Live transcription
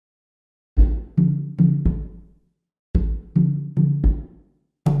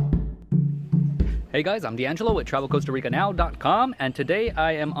Hey guys, I'm D'Angelo with TravelCostaRicaNow.com, and today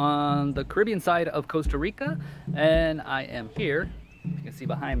I am on the Caribbean side of Costa Rica, and I am here. You can see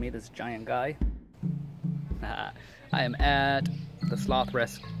behind me this giant guy. I am at the Sloth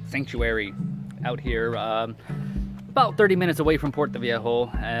Rest Sanctuary out here, about 30 minutes away from Puerto Viejo.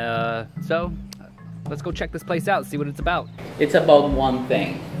 So let's go check this place out, see what it's about. It's about one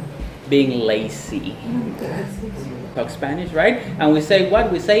thing: being lazy. Talk Spanish, right? And we say what?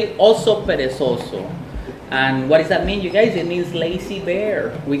 We say oso perezoso. And what does that mean, you guys? It means lazy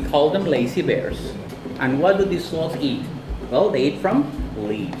bear. We call them lazy bears. And what do these sloths eat? Well, they eat from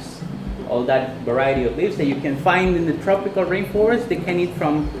leaves. All that variety of leaves that you can find in the tropical rainforest, they can eat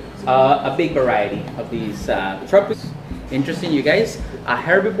from a big variety of these tropics. Interesting, you guys. A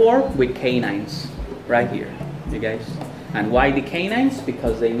herbivore with canines right here, you guys. And why the canines?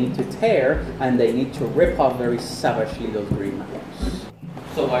 Because they need to tear and they need to rip off very savagely those green mammals.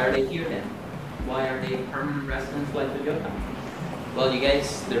 So why are they here then? Why are they permanent residents like the Chauita? Well, you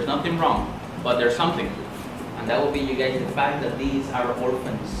guys, there's nothing wrong, but there's something. And that will be, you guys, the fact that these are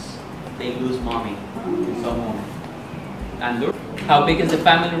orphans. They lose mommy in some moment. And look, how big is the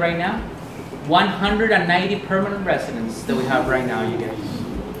family right now? 190 permanent residents that we have right now, you guys.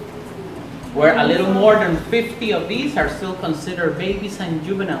 Where a little more than 50 of these are still considered babies and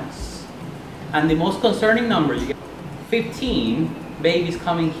juveniles. And the most concerning number, you get 15 babies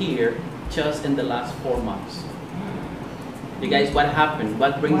coming here just in the last 4 months. You guys, what happened?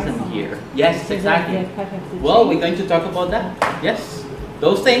 What brings them here? Yes, exactly. Well, we're going to talk about that. Yes,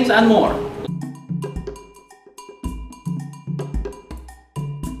 those things and more.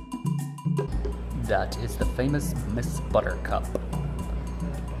 That is the famous Miss Buttercup.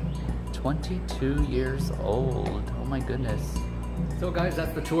 22 years old. Oh my goodness. So guys,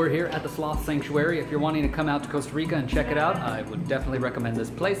 that's the tour here at the Sloth Sanctuary. If you're wanting to come out to Costa Rica and check it out, I would definitely recommend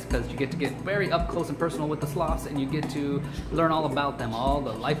this place because you get to get very up close and personal with the sloths, and you get to learn all about them, all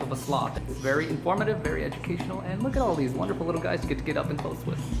the life of a sloth. It's very informative, very educational, and look at all these wonderful little guys you get to get up and close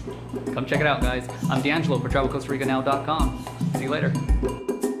with. Come check it out, guys. I'm D'Angelo for TravelCostaRicaNow.com. See you later.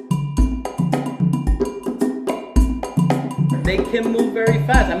 They can move very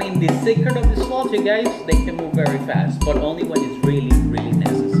fast. I mean, the secret of the sloth, you guys, they can move very fast, but only when it's really, really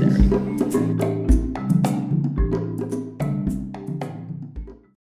necessary.